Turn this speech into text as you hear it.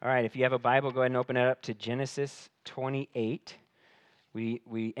All right, if you have a Bible, go ahead and open it up to Genesis 28.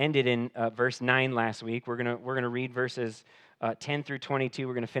 We ended in verse 9 last week. We're gonna read verses 10 through 22.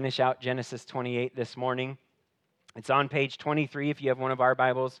 We're gonna finish out Genesis 28 this morning. It's on page 23 if you have one of our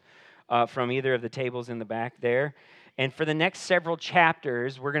Bibles from either of the tables in the back there. And for the next several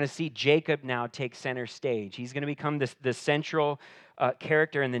chapters, we're going to see Jacob now take center stage. He's going to become the central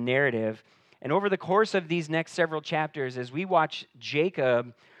character in the narrative. And over the course of these next several chapters, as we watch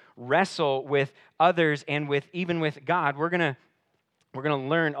Jacob wrestle with others and even with God, we're going to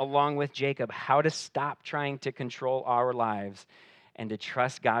learn along with Jacob how to stop trying to control our lives and to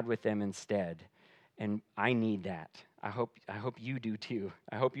trust God with them instead. And I need that. I hope you do too.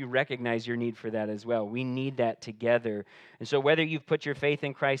 I hope you recognize your need for that as well. We need that together. And so whether you've put your faith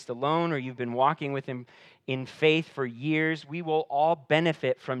in Christ alone or you've been walking with him in faith for years, we will all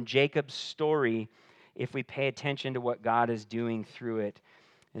benefit from Jacob's story if we pay attention to what God is doing through it.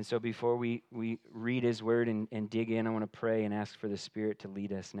 And so before we read his word and dig in, I want to pray and ask for the Spirit to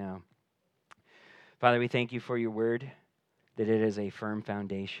lead us now. Father, we thank you for your word, that it is a firm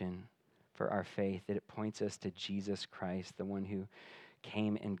foundation for our faith, that it points us to Jesus Christ, the one who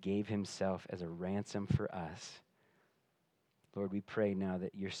came and gave himself as a ransom for us. Lord, we pray now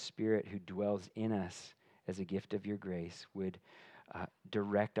that your Spirit who dwells in us as a gift of your grace would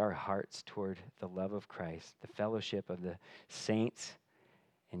direct our hearts toward the love of Christ, the fellowship of the saints,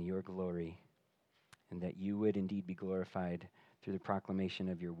 and your glory, and that you would indeed be glorified through the proclamation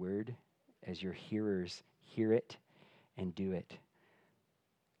of your word as your hearers hear it and do it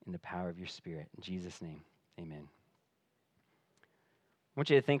in the power of your Spirit. In Jesus' name, amen. I want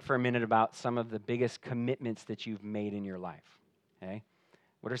you to think for a minute about some of the biggest commitments that you've made in your life, okay?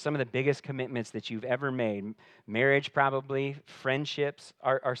 What are some of the biggest commitments that you've ever made? Marriage, probably. Friendships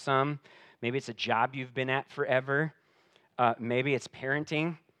are some. Maybe it's a job you've been at forever. Maybe it's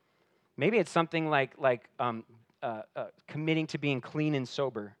parenting. Maybe it's something like committing to being clean and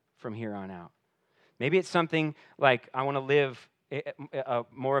sober from here on out. Maybe it's something like I want to live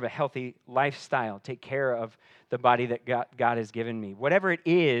more of a healthy lifestyle, take care of the body that God has given me. Whatever it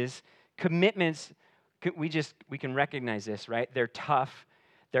is, commitments, we can recognize this, right? They're tough,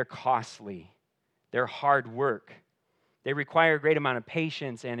 they're costly, they're hard work. They require a great amount of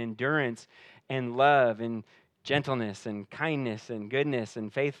patience and endurance and love and gentleness and kindness and goodness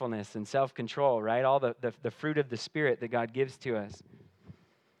and faithfulness and self-control, right? All the fruit of the Spirit that God gives to us.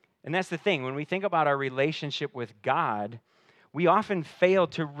 And that's the thing. When we think about our relationship with God, we often fail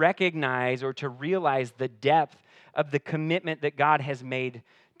to recognize or to realize the depth of the commitment that God has made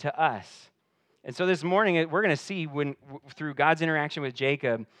to us. And so this morning, we're going to see through God's interaction with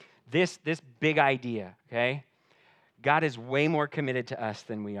Jacob, this big idea, okay? God is way more committed to us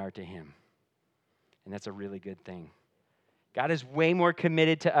than we are to him. And that's a really good thing. God is way more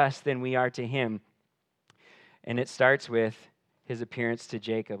committed to us than we are to him. And it starts with his appearance to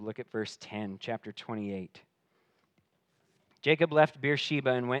Jacob. Look at verse 10, chapter 28. Jacob left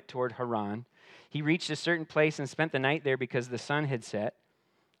Beersheba and went toward Haran. He reached a certain place and spent the night there because the sun had set.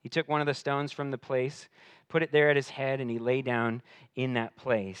 He took one of the stones from the place, put it there at his head, and he lay down in that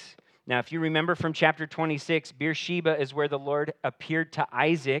place. Now, if you remember from chapter 26, Beersheba is where the Lord appeared to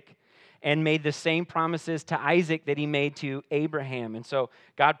Isaac and made the same promises to Isaac that he made to Abraham. And so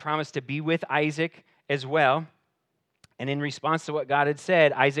God promised to be with Isaac as well. And in response to what God had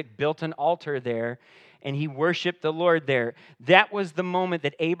said, Isaac built an altar there and he worshiped the Lord there. That was the moment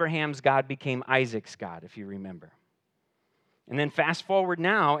that Abraham's God became Isaac's God, if you remember. And then fast forward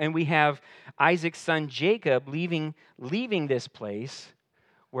now, and we have Isaac's son Jacob leaving this place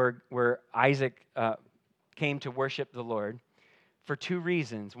where Isaac came to worship the Lord for two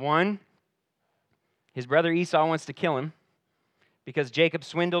reasons. One, his brother Esau wants to kill him because Jacob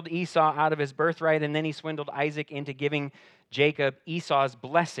swindled Esau out of his birthright, and then he swindled Isaac into giving Jacob Esau's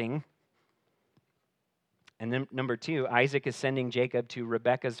blessing. And then number two, Isaac is sending Jacob to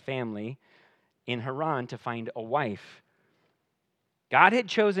Rebekah's family in Haran to find a wife. God had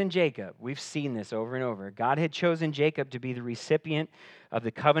chosen Jacob. We've seen this over and over. God had chosen Jacob to be the recipient of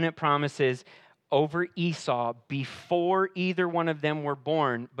the covenant promises over Esau before either one of them were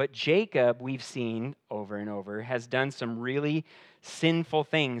born. But Jacob, we've seen over and over, has done some really sinful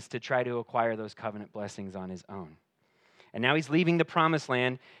things to try to acquire those covenant blessings on his own. And now he's leaving the promised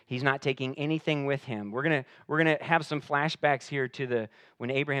land. He's not taking anything with him. We're gonna have some flashbacks here to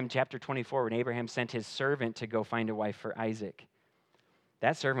when Abraham, chapter 24, when Abraham sent his servant to go find a wife for Isaac.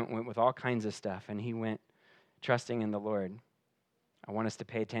 That servant went with all kinds of stuff, and he went trusting in the Lord. I want us to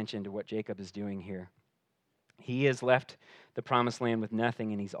pay attention to what Jacob is doing here. He has left the promised land with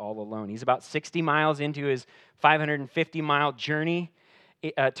nothing, and he's all alone. He's about 60 miles into his 550-mile journey,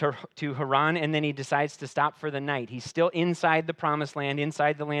 to Haran, and then he decides to stop for the night. He's still inside the promised land,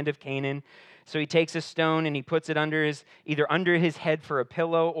 inside the land of Canaan. So he takes a stone and he puts it either under his head for a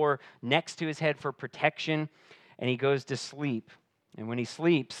pillow or next to his head for protection, and he goes to sleep. And when he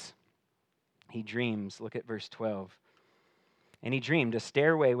sleeps, he dreams. Look at verse 12. And he dreamed a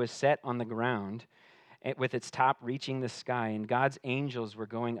stairway was set on the ground with its top reaching the sky, and God's angels were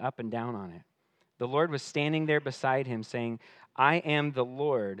going up and down on it. The Lord was standing there beside him, saying, I am the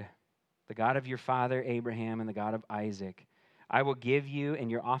Lord, the God of your father Abraham and the God of Isaac. I will give you and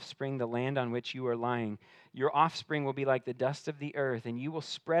your offspring the land on which you are lying. Your offspring will be like the dust of the earth, and you will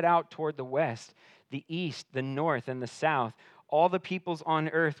spread out toward the west, the east, the north, and the south. All the peoples on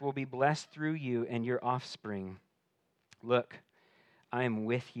earth will be blessed through you and your offspring. Look, I am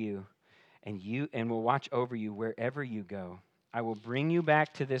with you, and will watch over you wherever you go. I will bring you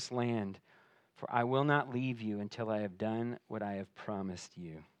back to this land, for I will not leave you until I have done what I have promised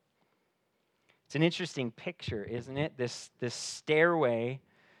you. It's an interesting picture, isn't it? This stairway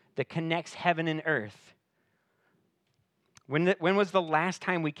that connects heaven and earth. When was the last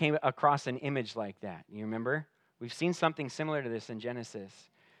time we came across an image like that? You remember? We've seen something similar to this in Genesis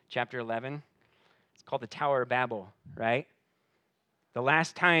chapter 11. It's called the Tower of Babel, right? The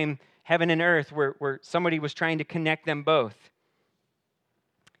last time heaven and earth where somebody was trying to connect them both.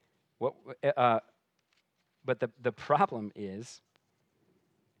 But the problem is,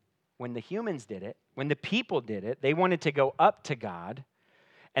 when the humans did it, when the people did it, they wanted to go up to God,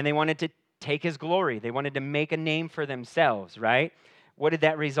 and they wanted to take his glory. They wanted to make a name for themselves, right? What did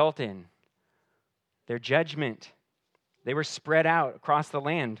that result in? Their judgment. They were spread out across the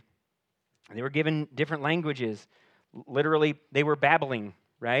land. They were given different languages. Literally, they were babbling,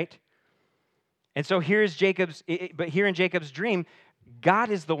 right? And so here in Jacob's dream, God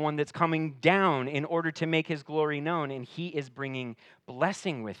is the one that's coming down in order to make his glory known, and he is bringing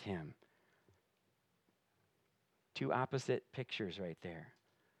blessing with him. Two opposite pictures right there.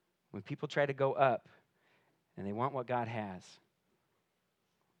 When people try to go up and they want what God has,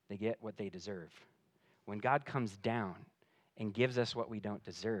 they get what they deserve. When God comes down and gives us what we don't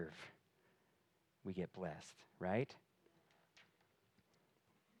deserve, we get blessed, right?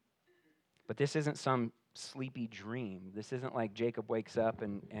 But this isn't some sleepy dream. This isn't like Jacob wakes up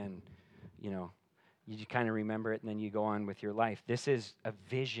and you kind of remember it and then you go on with your life. This is a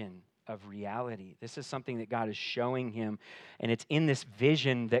vision of reality. This is something that God is showing him, and it's in this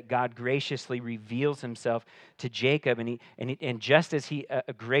vision that God graciously reveals himself to Jacob, and just as he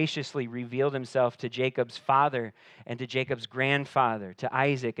graciously revealed himself to Jacob's father and to Jacob's grandfather, to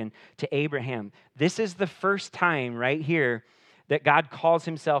Isaac and to Abraham, this is the first time right here that God calls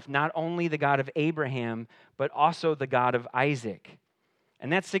himself not only the God of Abraham, but also the God of Isaac.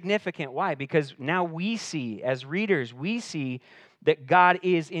 And that's significant. Why? Because now we see, as readers, we see that God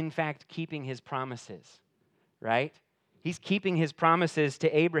is in fact keeping his promises, right? He's keeping his promises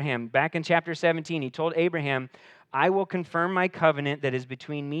to Abraham. Back in chapter 17, he told Abraham, I will confirm my covenant that is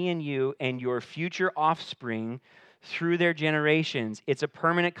between me and you and your future offspring through their generations. It's a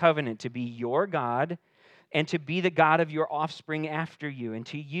permanent covenant to be your God and to be the God of your offspring after you. And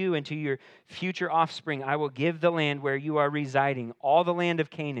to your future offspring, I will give the land where you are residing, all the land of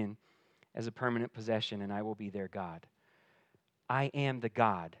Canaan, as a permanent possession, and I will be their God. I am the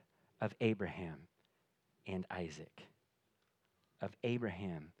God of Abraham and Isaac, of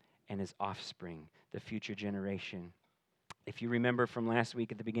Abraham and his offspring, the future generation. If you remember from last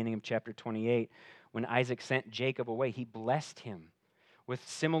week at the beginning of chapter 28, when Isaac sent Jacob away, he blessed him with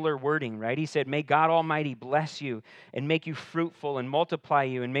similar wording, right? He said, may God Almighty bless you and make you fruitful and multiply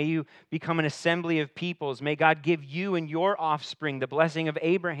you, and may you become an assembly of peoples. May God give you and your offspring the blessing of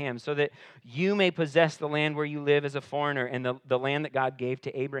Abraham, so that you may possess the land where you live as a foreigner, and the land that God gave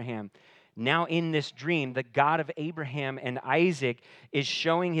to Abraham. Now in this dream, the God of Abraham and Isaac is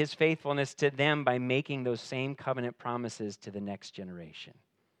showing his faithfulness to them by making those same covenant promises to the next generation.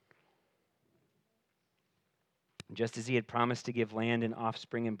 Just as he had promised to give land and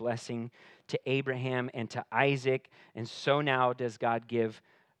offspring and blessing to Abraham and to Isaac, and so now does God give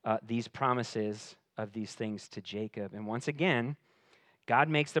these promises of these things to Jacob. And once again, God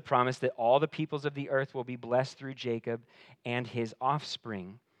makes the promise that all the peoples of the earth will be blessed through Jacob and his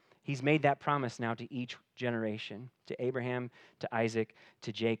offspring. He's made that promise now to each generation, to Abraham, to Isaac,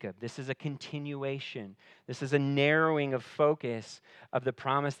 to Jacob. This is a continuation. This is a narrowing of focus of the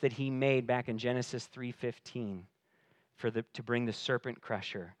promise that he made back in Genesis 3:15. To bring the serpent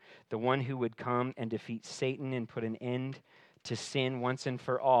crusher, the one who would come and defeat Satan and put an end to sin once and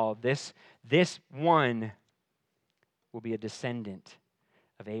for all. This one will be a descendant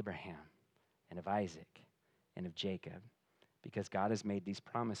of Abraham and of Isaac and of Jacob. because God has made these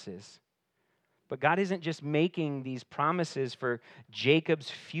promises. But God isn't just making these promises for Jacob's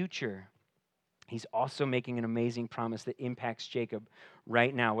future. He's also making an amazing promise that impacts Jacob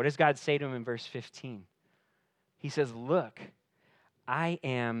right now. What does God say to him in verse 15? He says, look, I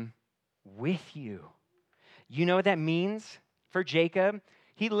am with you. You know what that means for Jacob?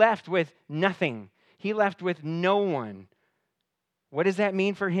 He left with nothing. He left with no one. What does that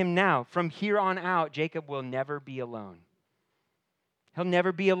mean for him now? From here on out, Jacob will never be alone. He'll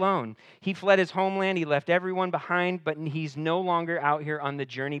never be alone. He fled his homeland. He left everyone behind, but he's no longer out here on the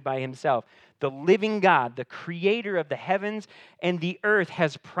journey by himself. The living God, the creator of the heavens and the earth,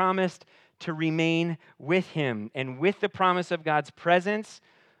 has promised to remain with him. And with the promise of God's presence,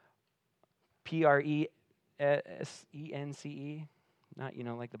 Presence, not,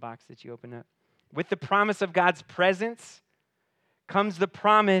 like the box that you open up. With the promise of God's presence comes the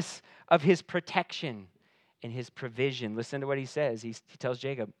promise of his protection and his provision. Listen to what he says. He tells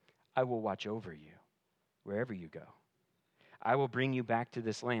Jacob, I will watch over you wherever you go. I will bring you back to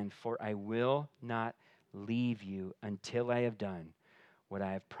this land, for I will not leave you until I have done what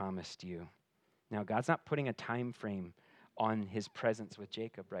I have promised you. Now, God's not putting a time frame on his presence with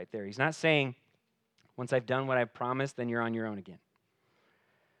Jacob right there. He's not saying, once I've done what I've promised, then you're on your own again.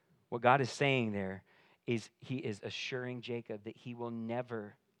 What God is saying there is he is assuring Jacob that he will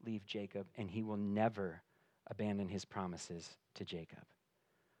never leave Jacob and he will never abandon his promises to Jacob.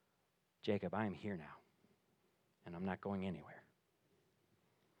 Jacob, I am here now, and I'm not going anywhere.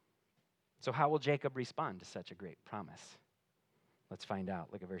 So how will Jacob respond to such a great promise? Let's find out.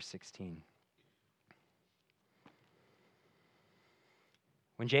 Look at verse 16.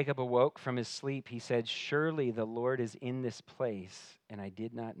 When Jacob awoke from his sleep, he said, surely the Lord is in this place, and I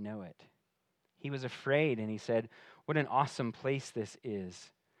did not know it. He was afraid, and he said, what an awesome place this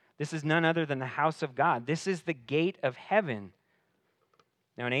is. This is none other than the house of God. This is the gate of heaven.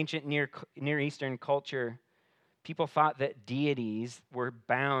 Now, in ancient Near Eastern culture, people thought that deities were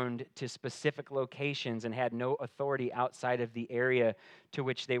bound to specific locations and had no authority outside of the area to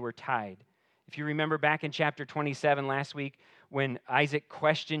which they were tied. If you remember back in chapter 27 last week, when Isaac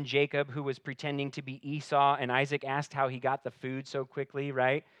questioned Jacob, who was pretending to be Esau, and Isaac asked how he got the food so quickly,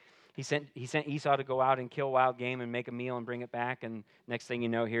 right? He sent Esau to go out and kill wild game and make a meal and bring it back, and next thing you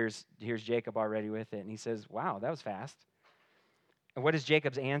know, here's Jacob already with it. And he says, wow, that was fast. And what is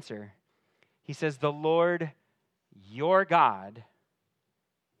Jacob's answer? He says, the Lord, your God,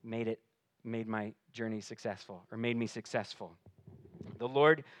 made my journey successful, or made me successful. The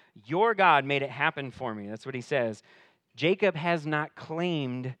Lord, your God, made it happen for me. That's what he says. Jacob has not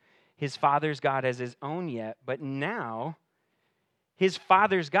claimed his father's God as his own yet, but now his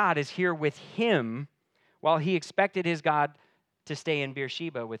father's God is here with him while he expected his God to stay in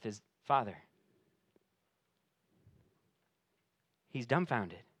Beersheba with his father. He's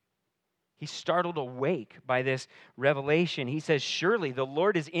dumbfounded. He's startled awake by this revelation. He says, surely the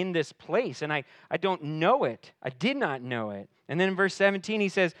Lord is in this place, and I don't know it. I did not know it. And then in verse 17, he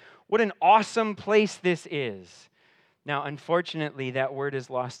says, what an awesome place this is. Now, unfortunately, that word has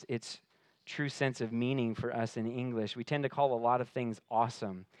lost its true sense of meaning for us in English. We tend to call a lot of things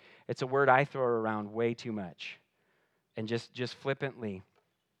awesome. It's a word I throw around way too much, and just flippantly.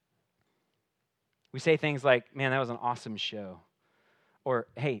 We say things like, man, that was an awesome show. Or,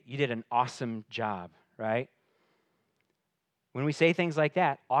 hey, you did an awesome job, right? When we say things like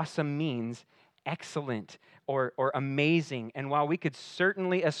that, awesome means excellent or amazing. And while we could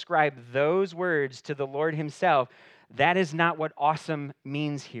certainly ascribe those words to the Lord himself, that is not what awesome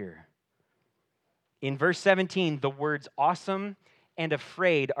means here. In verse 17, the words awesome and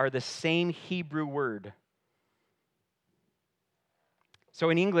afraid are the same Hebrew word. So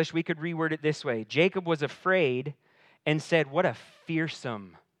in English, we could reword it this way. Jacob was afraid and said, what a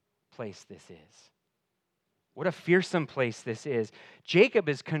fearsome place this is. What a fearsome place this is. Jacob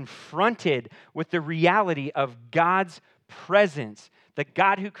is confronted with the reality of God's presence. The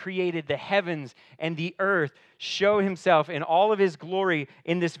God who created the heavens and the earth show himself in all of his glory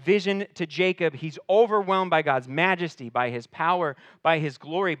in this vision to Jacob. He's overwhelmed by God's majesty, by his power, by his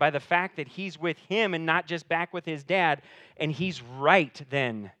glory, by the fact that he's with him and not just back with his dad. And he's right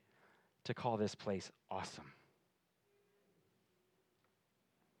then to call this place awesome.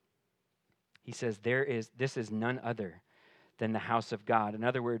 He says, this is none other than the house of God. In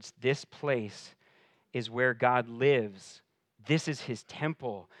other words, this place is where God lives. This is his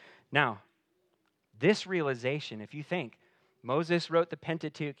temple. Now, this realization, if you think, Moses wrote the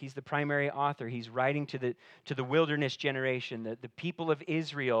Pentateuch. He's the primary author. He's writing to the wilderness generation, the people of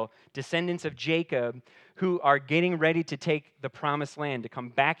Israel, descendants of Jacob, who are getting ready to take the promised land, to come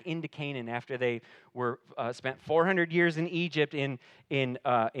back into Canaan after they were spent 400 years in Egypt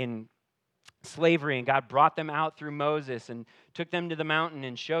in slavery, and God brought them out through Moses and took them to the mountain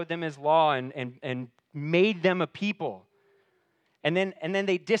and showed them his law and made them a people. And then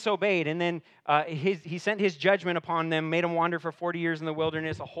they disobeyed, and then he sent his judgment upon them, made them wander for 40 years in the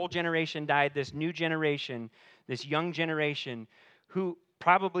wilderness. A whole generation died. This new generation, this young generation, who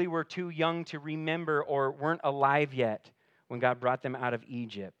probably were too young to remember or weren't alive yet when God brought them out of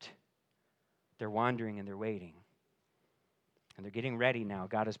Egypt. They're wandering and they're waiting. And they're getting ready now.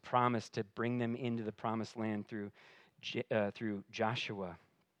 God has promised to bring them into the promised land through Joshua.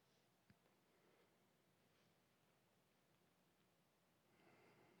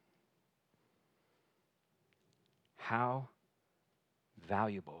 How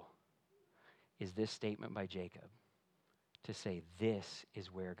valuable is this statement by Jacob to say this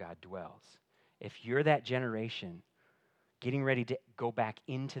is where God dwells? If you're that generation getting ready to go back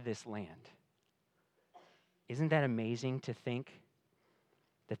into this land, isn't that amazing to think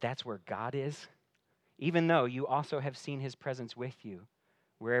that that's where God is? Even though you also have seen his presence with you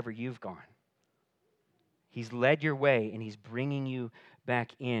wherever you've gone. He's led your way and he's bringing you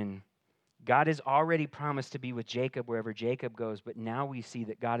back in. God has already promised to be with Jacob wherever Jacob goes, but now we see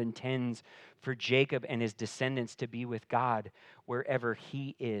that God intends for Jacob and his descendants to be with God wherever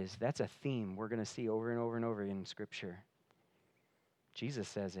he is. That's a theme we're going to see over and over and over in Scripture. Jesus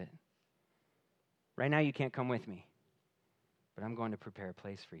says it. Right now you can't come with me, but I'm going to prepare a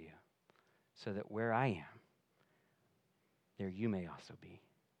place for you so that where I am, there you may also be.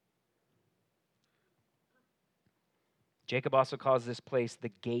 Jacob also calls this place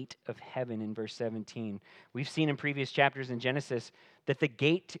the gate of heaven in verse 17. We've seen in previous chapters in Genesis that the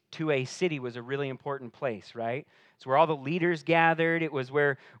gate to a city was a really important place, right? It's where all the leaders gathered. It was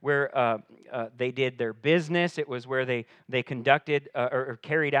where they did their business. It was where they conducted or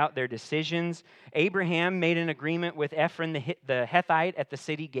carried out their decisions. Abraham made an agreement with Ephron the Hethite at the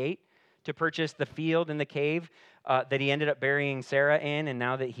city gate to purchase the field and the cave that he ended up burying Sarah in, and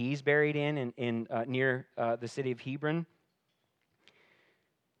now that he's buried in near the city of Hebron.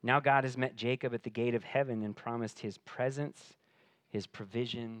 Now God has met Jacob at the gate of heaven and promised his presence, his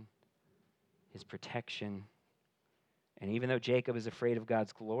provision, his protection. And even though Jacob is afraid of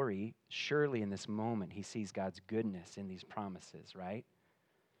God's glory, surely in this moment he sees God's goodness in these promises, right?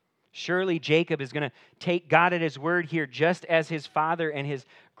 Surely Jacob is going to take God at his word here, just as his father and his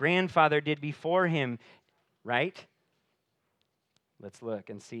grandfather did before him, right? Let's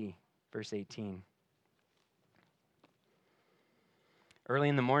look and see verse 18. Early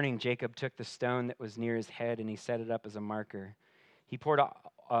in the morning, Jacob took the stone that was near his head and he set it up as a marker. He poured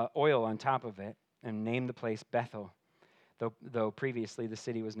oil on top of it and named the place Bethel, though previously the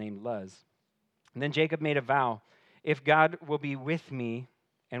city was named Luz. And then Jacob made a vow, if God will be with me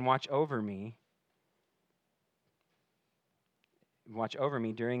and watch over me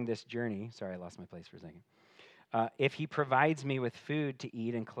during this journey. Sorry, I lost my place for a second. If he provides me with food to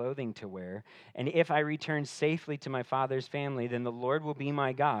eat and clothing to wear, and if I return safely to my father's family, then the Lord will be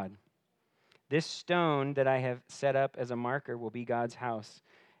my God. This stone that I have set up as a marker will be God's house,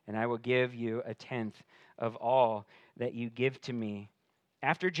 and I will give you a tenth of all that you give to me.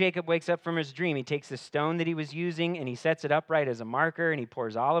 After Jacob wakes up from his dream, he takes the stone that he was using and he sets it upright as a marker and he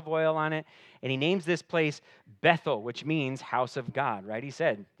pours olive oil on it and he names this place Bethel, which means house of God, right? He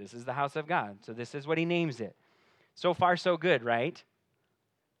said, this is the house of God. So this is what he names it. So far, so good, right?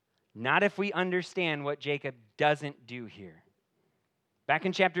 Not if we understand what Jacob doesn't do here. Back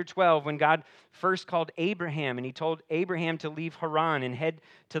in chapter 12, when God first called Abraham and he told Abraham to leave Haran and head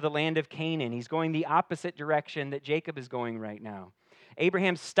to the land of Canaan, he's going the opposite direction that Jacob is going right now.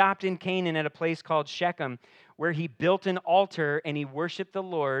 Abraham stopped in Canaan at a place called Shechem, where he built an altar and he worshiped the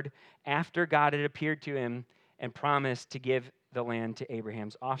Lord after God had appeared to him and promised to give the land to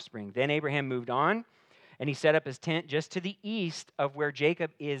Abraham's offspring. Then Abraham moved on and he set up his tent just to the east of where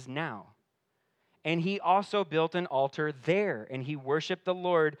Jacob is now. And he also built an altar there, and he worshiped the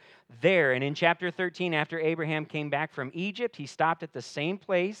Lord there. And in chapter 13, after Abraham came back from Egypt, he stopped at the same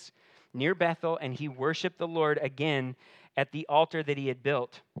place near Bethel, and he worshiped the Lord again at the altar that he had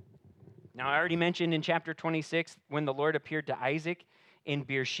built. Now, I already mentioned in chapter 26 when the Lord appeared to Isaac in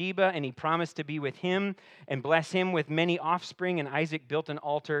Beersheba, and he promised to be with him and bless him with many offspring, and Isaac built an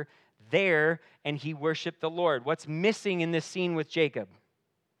altar there, and he worshiped the Lord. What's missing in this scene with Jacob?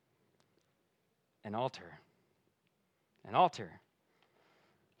 An altar. An altar.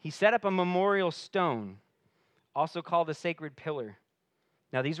 He set up a memorial stone also called a sacred pillar.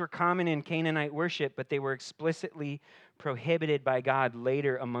 Now, these were common in Canaanite worship, but they were explicitly prohibited by God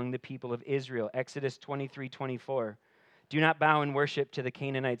later among the people of Israel. Exodus 23:24. Do not bow and worship to the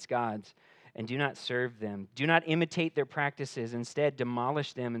Canaanites' gods, and do not serve them. Do not imitate their practices. Instead,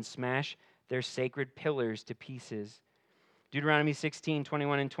 demolish them and smash their sacred pillars to pieces. Deuteronomy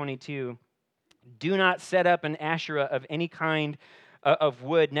 16:21 and 22. Do not set up an Asherah of any kind of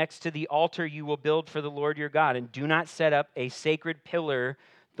wood next to the altar you will build for the Lord your God, and do not set up a sacred pillar.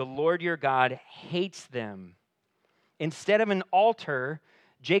 The Lord your God hates them. Instead of an altar,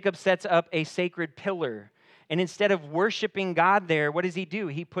 Jacob sets up a sacred pillar. And instead of worshiping God there, what does he do?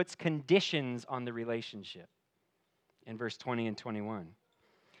 He puts conditions on the relationship in verse 20 and 21.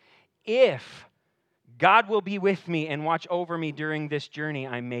 If God will be with me and watch over me during this journey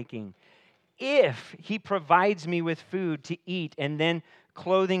I'm making, if he provides me with food to eat and then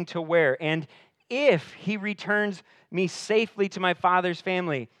clothing to wear, and if he returns me safely to my father's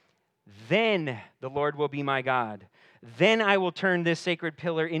family, then the Lord will be my God. Then I will turn this sacred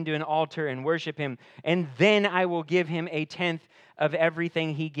pillar into an altar and worship him, and then I will give him a tenth of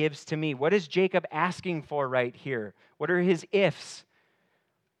everything he gives to me. What is Jacob asking for right here? What are his ifs?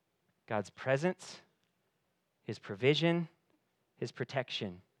 God's presence, his provision, his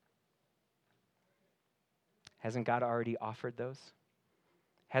protection. Hasn't God already offered those?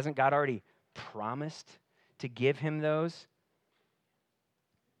 Hasn't God already promised to give him those?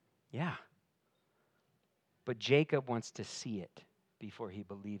 Yeah. But Jacob wants to see it before he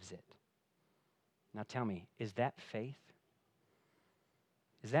believes it. Now tell me, is that faith?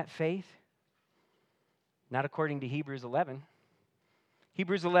 Is that faith? Not according to Hebrews 11.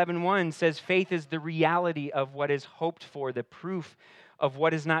 Hebrews 11:1 says faith is the reality of what is hoped for, the proof of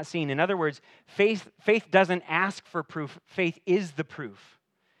what is not seen. In other words, faith doesn't ask for proof. Faith is the proof.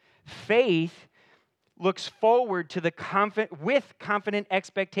 Faith looks forward to with confident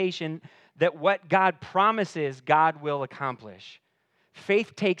expectation that what God promises, God will accomplish.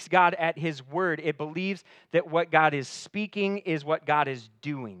 Faith takes God at his word. It believes that what God is speaking is what God is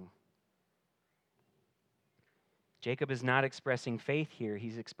doing. Jacob is not expressing faith here.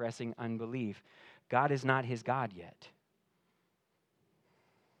 He's expressing unbelief. God is not his God yet.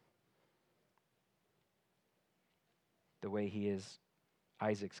 The way he is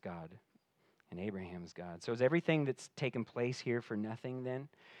Isaac's God and Abraham's God. So is everything that's taken place here for nothing then?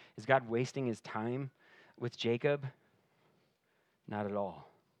 Is God wasting his time with Jacob? Not at all.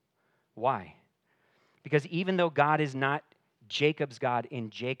 Why? Because even though God is not Jacob's God in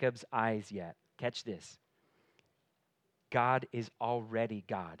Jacob's eyes yet, catch this, God is already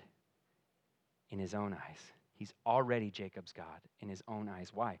God in his own eyes. He's already Jacob's God in his own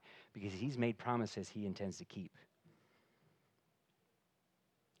eyes. Why? Because he's made promises he intends to keep.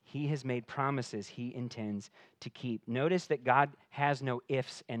 He has made promises he intends to keep. Notice that God has no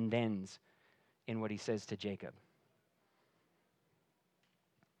ifs and thens in what he says to Jacob.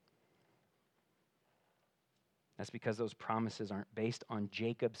 That's because those promises aren't based on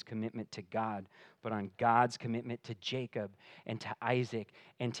Jacob's commitment to God, but on God's commitment to Jacob and to Isaac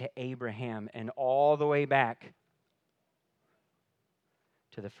and to Abraham and all the way back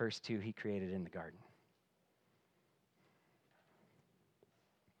to the first two he created in the garden.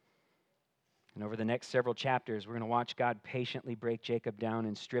 And over the next several chapters, we're going to watch God patiently break Jacob down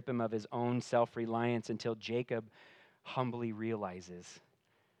and strip him of his own self-reliance until Jacob humbly realizes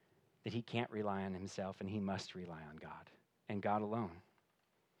that he can't rely on himself and he must rely on God and God alone.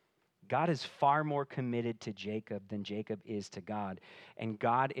 God is far more committed to Jacob than Jacob is to God. And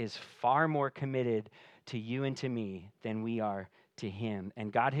God is far more committed to you and to me than we are to him.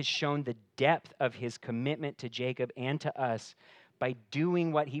 And God has shown the depth of his commitment to Jacob and to us by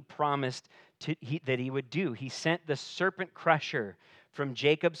doing what he promised that he would do. He sent the serpent crusher from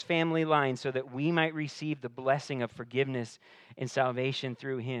Jacob's family line so that we might receive the blessing of forgiveness and salvation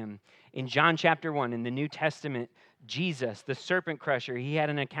through him. In John chapter 1, in the New Testament, Jesus, the serpent crusher, he had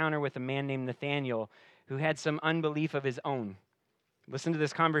an encounter with a man named Nathanael who had some unbelief of his own. Listen to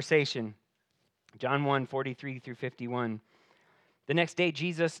this conversation. John 1, 43 through 51. The next day,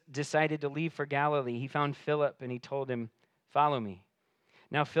 Jesus decided to leave for Galilee. He found Philip and he told him, "Follow me."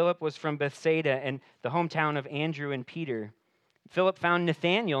 Now, Philip was from Bethsaida and the hometown of Andrew and Peter. Philip found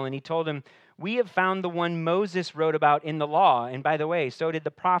Nathanael and he told him, "We have found the one Moses wrote about in the law. And by the way, so did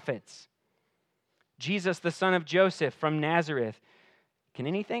the prophets. Jesus, the son of Joseph from Nazareth." "Can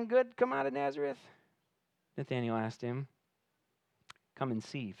anything good come out of Nazareth?" Nathanael asked him. "Come and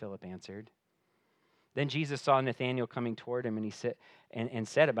see," Philip answered. Then Jesus saw Nathanael coming toward him and he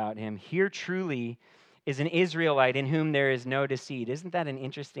said about him, "Here truly is an Israelite in whom there is no deceit." Isn't that an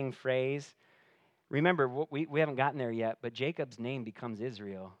interesting phrase? Remember, we haven't gotten there yet, but Jacob's name becomes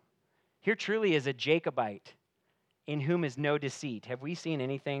Israel. Here truly is a Jacobite in whom is no deceit. Have we seen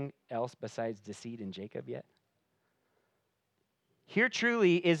anything else besides deceit in Jacob yet? Here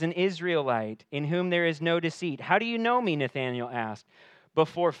truly is an Israelite in whom there is no deceit. How do you know me? Nathanael asked.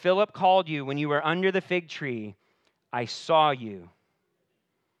 Before Philip called you, when you were under the fig tree, I saw you.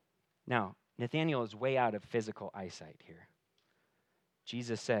 Now, Nathanael is way out of physical eyesight here.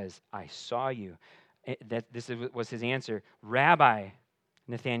 Jesus says, I saw you. This was his answer. Rabbi,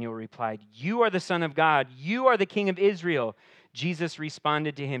 Nathanael replied, you are the Son of God. You are the King of Israel. Jesus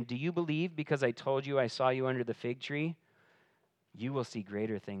responded to him, do you believe because I told you I saw you under the fig tree? You will see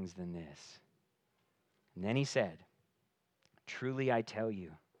greater things than this. And then he said, truly I tell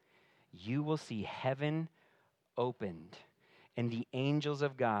you, you will see heaven opened and the angels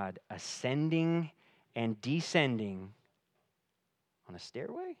of God ascending and descending on a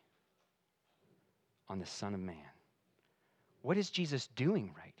stairway on the Son of Man. What is Jesus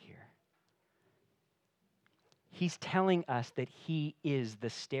doing right here? He's telling us that he is the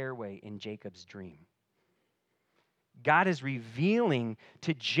stairway in Jacob's dream. God is revealing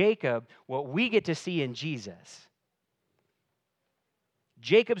to Jacob what we get to see in Jesus.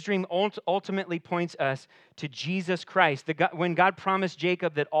 Jacob's dream ultimately points us to Jesus Christ. When God promised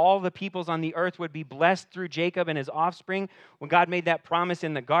Jacob that all the peoples on the earth would be blessed through Jacob and his offspring, when God made that promise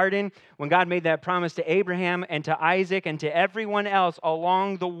in the garden, when God made that promise to Abraham and to Isaac and to everyone else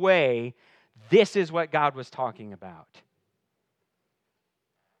along the way, this is what God was talking about.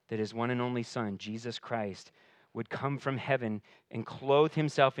 That his one and only Son, Jesus Christ, would come from heaven and clothe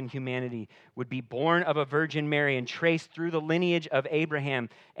himself in humanity, would be born of a Virgin Mary and traced through the lineage of Abraham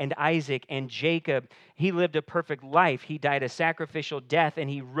and Isaac and Jacob. He lived a perfect life. He died a sacrificial death, and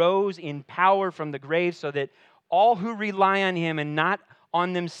he rose in power from the grave so that all who rely on him and not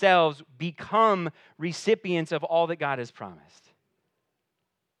on themselves become recipients of all that God has promised.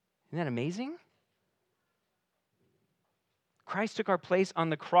 Isn't that amazing? Christ took our place on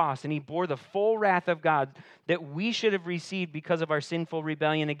the cross, and he bore the full wrath of God that we should have received because of our sinful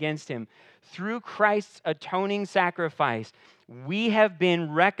rebellion against him. Through Christ's atoning sacrifice, we have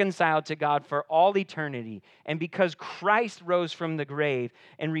been reconciled to God for all eternity. And because Christ rose from the grave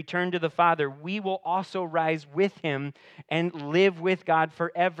and returned to the Father, we will also rise with him and live with God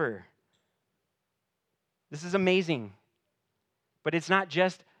forever. This is amazing. But it's not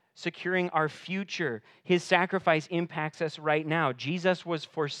just securing our future. His sacrifice impacts us right now. Jesus was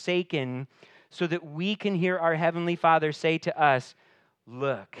forsaken so that we can hear our Heavenly Father say to us,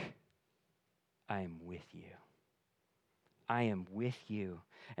 look, I am with you. I am with you,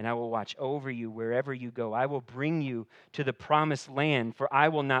 and I will watch over you wherever you go. I will bring you to the promised land, for I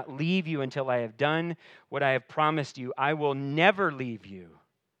will not leave you until I have done what I have promised you. I will never leave you,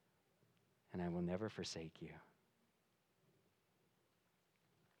 and I will never forsake you.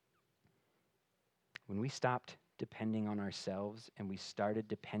 When we stopped depending on ourselves and we started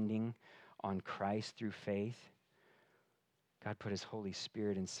depending on Christ through faith, God put his Holy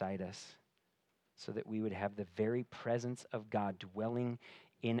Spirit inside us so that we would have the very presence of God dwelling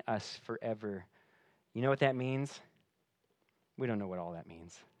in us forever. You know what that means? We don't know what all that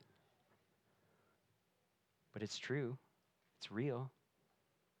means. But it's true. It's real.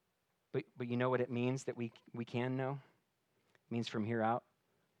 But you know what it means that we can know? It means from here out,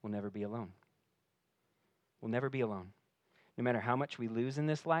 we'll never be alone. We'll never be alone. No matter how much we lose in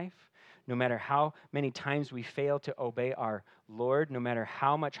this life, no matter how many times we fail to obey our Lord, no matter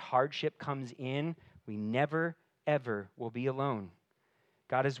how much hardship comes in, we never, ever will be alone.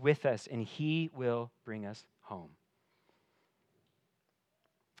 God is with us, and he will bring us home.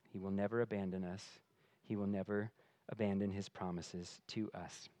 He will never abandon us. He will never abandon his promises to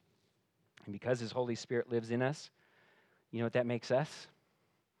us. And because his Holy Spirit lives in us, you know what that makes us?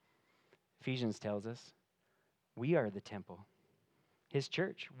 Ephesians tells us, we are the temple, his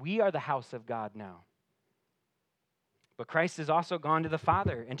church. We are the house of God now. But Christ has also gone to the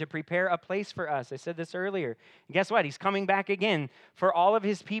Father and to prepare a place for us. I said this earlier. And guess what? He's coming back again for all of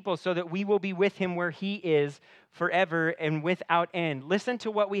his people so that we will be with him where he is forever and without end. Listen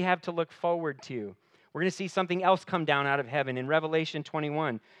to what we have to look forward to. We're going to see something else come down out of heaven in Revelation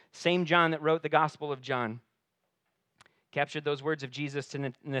 21. Same John that wrote the Gospel of John captured those words of Jesus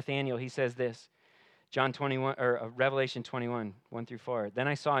to Nathanael. He says this. Revelation 21, 1-4. Then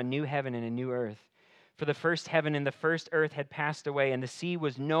I saw a new heaven and a new earth. For the first heaven and the first earth had passed away, and the sea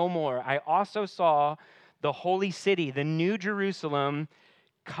was no more. I also saw the holy city, the new Jerusalem,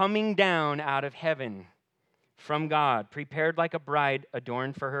 coming down out of heaven from God, prepared like a bride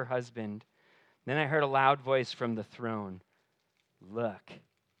adorned for her husband. Then I heard a loud voice from the throne. Look,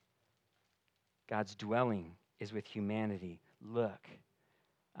 God's dwelling is with humanity. Look,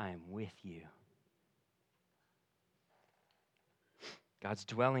 I am with you. God's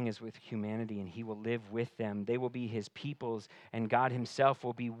dwelling is with humanity, and he will live with them. They will be his peoples, and God himself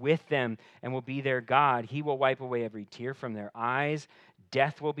will be with them and will be their God. He will wipe away every tear from their eyes.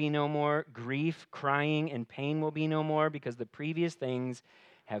 Death will be no more. Grief, crying, and pain will be no more, because the previous things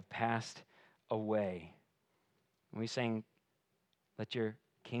have passed away. And we sang, let your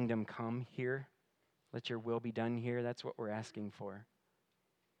kingdom come here. Let your will be done here. That's what we're asking for.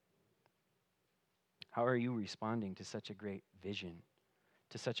 How are you responding to such a great vision,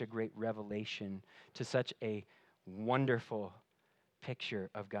 to such a great revelation, to such a wonderful picture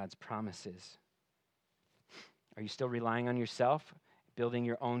of God's promises? Are you still relying on yourself, building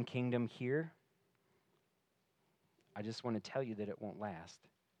your own kingdom here? I just want to tell you that it won't last.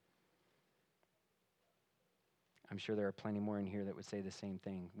 I'm sure there are plenty more in here that would say the same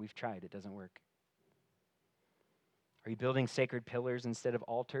thing. We've tried, it doesn't work. Are you building sacred pillars instead of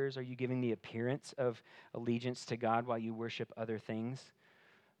altars? Are you giving the appearance of allegiance to God while you worship other things?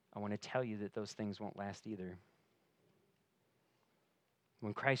 I want to tell you that those things won't last either.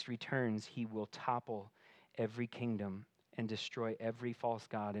 When Christ returns, he will topple every kingdom and destroy every false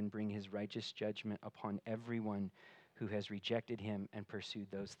god and bring his righteous judgment upon everyone who has rejected him and pursued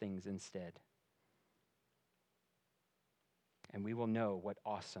those things instead. And we will know what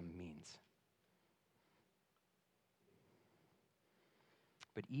awesome means.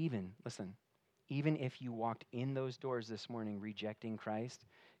 But even if you walked in those doors this morning rejecting Christ,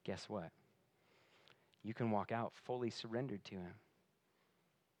 guess what? You can walk out fully surrendered to him.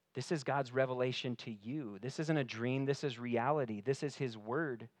 This is God's revelation to you. This isn't a dream. This is reality. This is his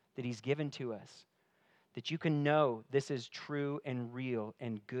word that he's given to us, that you can know this is true and real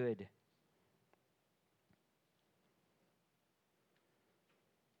and good.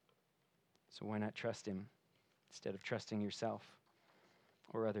 So why not trust him instead of trusting yourself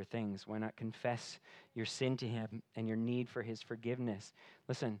or other things? Why not confess your sin to him and your need for his forgiveness?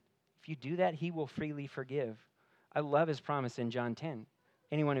 Listen, if you do that, he will freely forgive. I love his promise in John 10.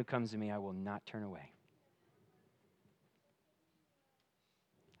 Anyone who comes to me, I will not turn away.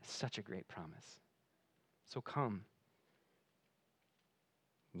 It's such a great promise. So come.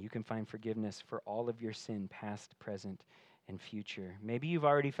 You can find forgiveness for all of your sin, past, present, and future. Maybe you've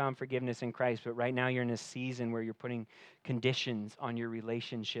already found forgiveness in Christ, but right now you're in a season where you're putting conditions on your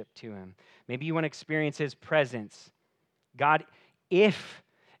relationship to him. Maybe you want to experience his presence. God, if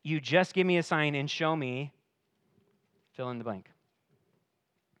you just give me a sign and show me, fill in the blank,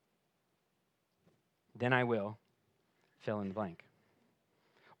 then I will fill in the blank.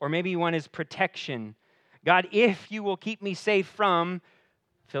 Or maybe you want his protection. God, if you will keep me safe from,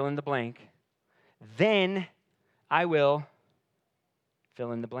 fill in the blank, then I will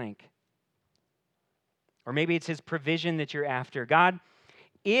fill in the blank. Or maybe it's his provision that you're after. God,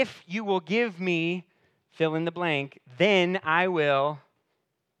 if you will give me, fill in the blank, then I will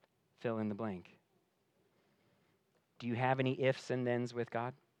fill in the blank. Do you have any ifs and thens with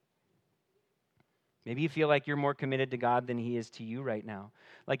God? Maybe you feel like you're more committed to God than he is to you right now.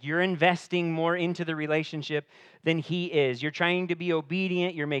 Like you're investing more into the relationship than he is. You're trying to be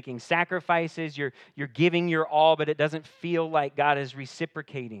obedient. You're making sacrifices. You're giving your all, but it doesn't feel like God is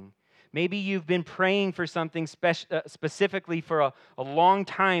reciprocating. Maybe you've been praying for something specifically for a long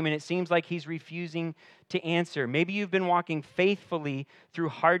time, and it seems like he's refusing to answer. Maybe you've been walking faithfully through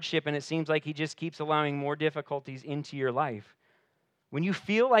hardship, and it seems like he just keeps allowing more difficulties into your life. When you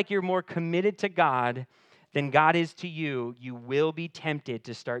feel like you're more committed to God than God is to you, you will be tempted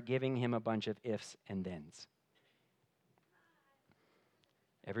to start giving him a bunch of ifs and thens.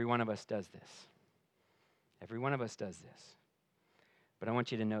 Every one of us does this. Every one of us does this. But I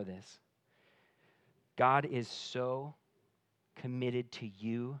want you to know this. God is so committed to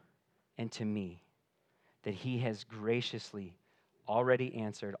you and to me that he has graciously already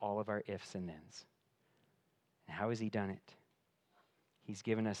answered all of our ifs and thens. And how has he done it? He's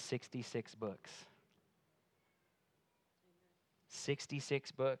given us 66 books.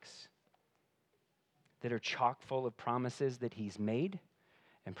 66 books that are chock full of promises that he's made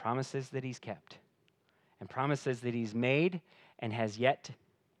and promises that he's kept and promises that he's made and has yet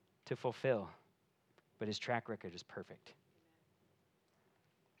to fulfill. But his track record is perfect.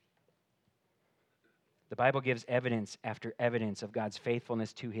 The Bible gives evidence after evidence of God's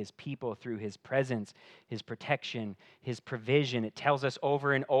faithfulness to his people through his presence, his protection, his provision. It tells us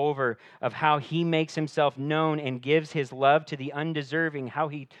over and over of how he makes himself known and gives his love to the undeserving, how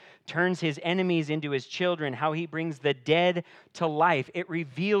he turns his enemies into his children, how he brings the dead to life. It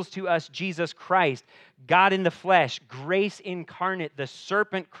reveals to us Jesus Christ, God in the flesh, grace incarnate, the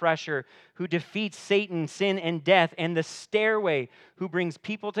serpent crusher who defeats Satan, sin, and death, and the stairway who brings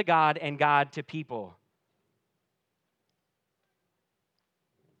people to God and God to people.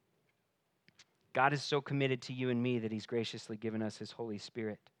 God is so committed to you and me that he's graciously given us his Holy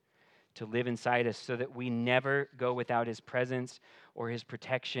Spirit to live inside us so that we never go without his presence or his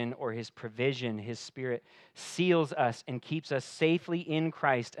protection or his provision. His Spirit seals us and keeps us safely in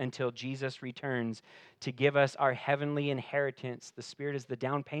Christ until Jesus returns to give us our heavenly inheritance. The Spirit is the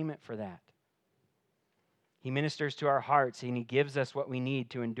down payment for that. He ministers to our hearts and he gives us what we need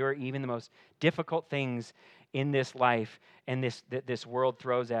to endure even the most difficult things in this life and this world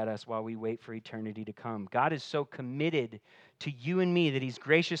throws at us while we wait for eternity to come. God is so committed to you and me that he's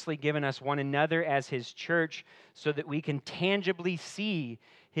graciously given us one another as his church so that we can tangibly see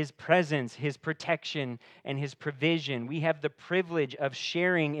his presence, his protection, and his provision. We have the privilege of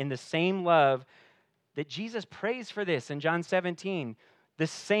sharing in the same love that Jesus prays for this in John 17. The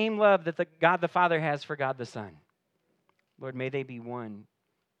same love that God the Father has for God the Son. Lord, may they be one.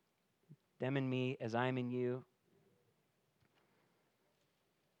 Them and me as I am in you.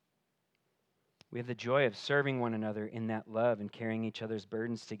 We have the joy of serving one another in that love and carrying each other's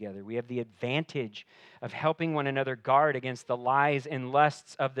burdens together. We have the advantage of helping one another guard against the lies and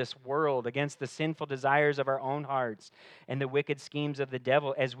lusts of this world, against the sinful desires of our own hearts and the wicked schemes of the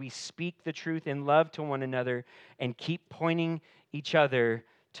devil as we speak the truth in love to one another and keep pointing each other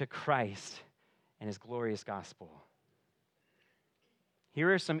to Christ and his glorious gospel.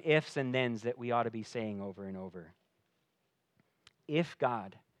 Here are some ifs and thens that we ought to be saying over and over. If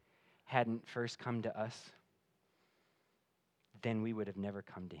God hadn't first come to us, then we would have never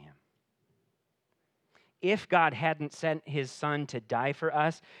come to him. If God hadn't sent his Son to die for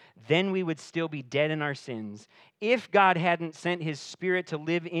us, then we would still be dead in our sins. If God hadn't sent his Spirit to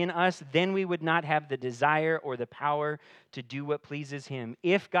live in us, then we would not have the desire or the power to do what pleases him.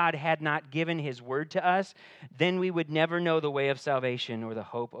 If God had not given his word to us, then we would never know the way of salvation or the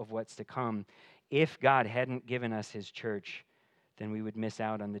hope of what's to come. If God hadn't given us his church, then we would miss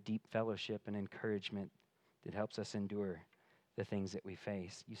out on the deep fellowship and encouragement that helps us endure the things that we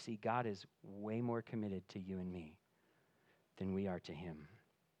face. You see, God is way more committed to you and me than we are to him.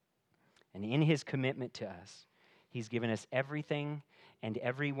 And in his commitment to us, he's given us everything and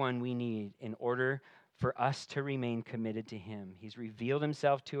everyone we need in order for us to remain committed to him. He's revealed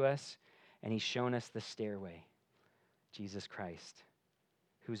himself to us, and he's shown us the stairway, Jesus Christ,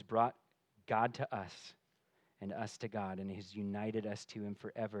 who's brought God to us and us to God, and has united us to him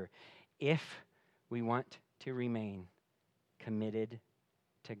forever. If we want to remain committed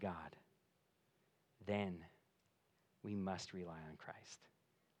to God, then we must rely on Christ.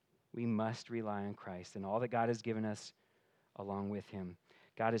 We must rely on Christ and all that God has given us along with him.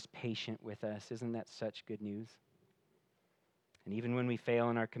 God is patient with us. Isn't that such good news? And even when we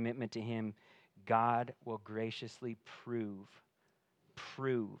fail in our commitment to him, God will graciously prove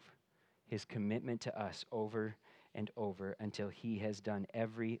his commitment to us over and over until he has done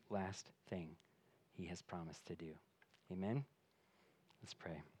every last thing he has promised to do. Amen? Let's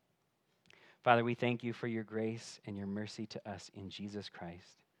pray. Father, we thank you for your grace and your mercy to us in Jesus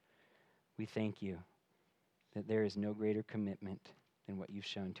Christ. We thank you that there is no greater commitment than what you've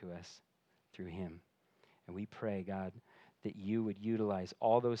shown to us through him. And we pray, God, that you would utilize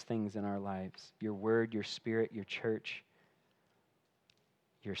all those things in our lives, your word, your Spirit, your church,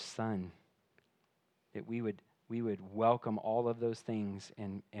 your Son, that we would welcome all of those things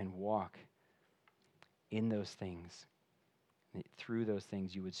and walk in those things. That through those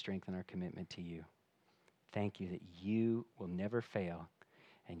things, you would strengthen our commitment to you. Thank you that you will never fail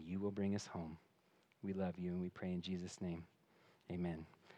and you will bring us home. We love you and we pray in Jesus' name. Amen.